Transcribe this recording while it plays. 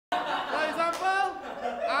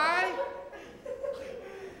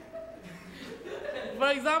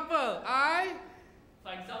example,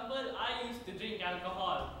 For example, I used to drink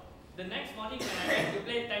alcohol. The next morning when I went to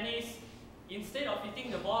play tennis, instead of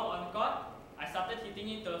hitting the ball on court, I started hitting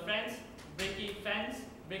it to friends,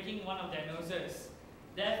 breaking one of their noses.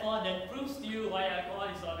 Therefore, that proves to you why alcohol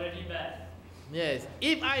is already bad. Yes.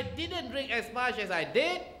 If I didn't drink as much as I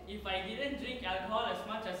did, If I didn't drink alcohol as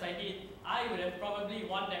much as I did, I would have probably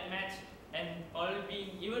won that match and probably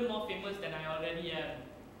been even more famous than I already am.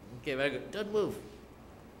 okay, very good. Don't move.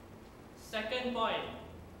 Second point.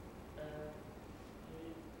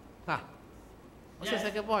 What's the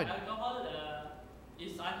second point? Alcohol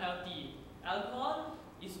is unhealthy. Alcohol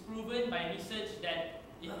is proven by research that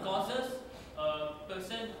it causes a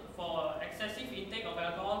person for excessive intake of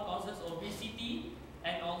alcohol causes obesity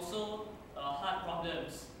and also heart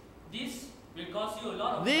problems. This will cost you a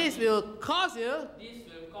lot of money. This will cost you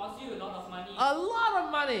a lot of money. a lot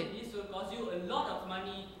of money. This will cost you a lot of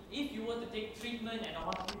money if you were to take treatment at a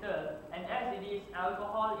hospital. And as it is,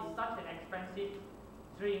 alcohol is such an expensive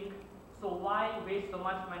drink, so why waste so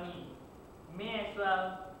much money? May as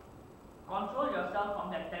well control yourself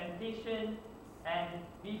from that temptation and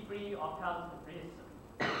be free of health risk.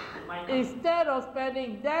 Instead of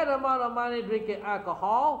spending that amount of money drinking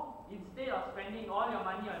alcohol, Instead of spending all your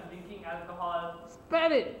money on drinking alcohol,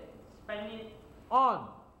 spend it on.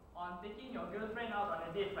 taking your girlfriend out on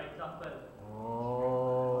a date, for example.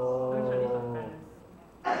 Oh. Don't show this on parents.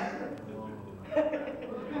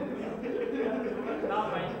 Now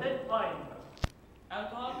my third point.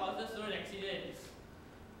 Alcohol causes road accidents.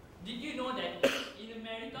 Did you know that in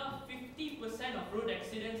America, 50% of road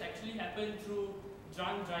accidents actually happen through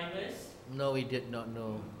drunk drivers? No, we did not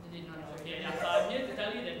know. Okay, so I'm here to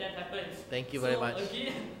tell you that happens. Thank you very much.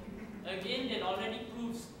 Again, that already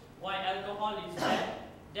proves why alcohol is bad.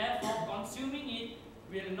 Therefore, consuming it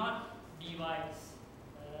will not be wise.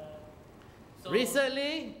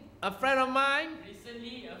 Recently, a friend of mine,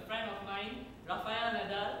 Rafael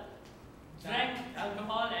Nadal, drank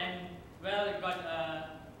alcohol and got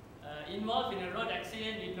involved in a road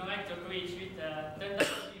accident with Novak Djokovic, which turned out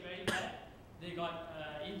to be very bad. They got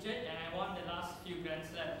injured and I won the last few Grand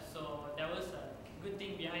Slams, so there was a good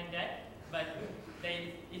thing behind that. But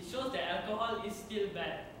it shows that alcohol is still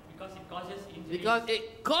bad because it causes injuries. because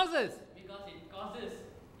it causes.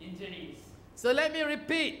 Injuries. So let me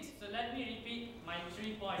repeat. My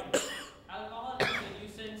 3 points. Alcohol is a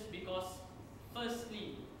nuisance because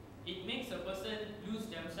firstly, it makes a person lose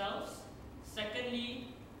themselves. Secondly,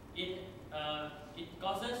 it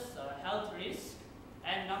causes health risk.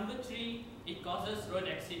 And number 3, it causes road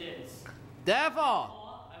accidents. Therefore,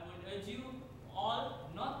 I would urge you all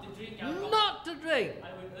not to drink alcohol. not to drink. I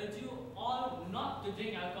would urge you all not to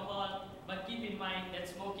drink alcohol, but keep in mind that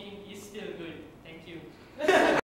smoking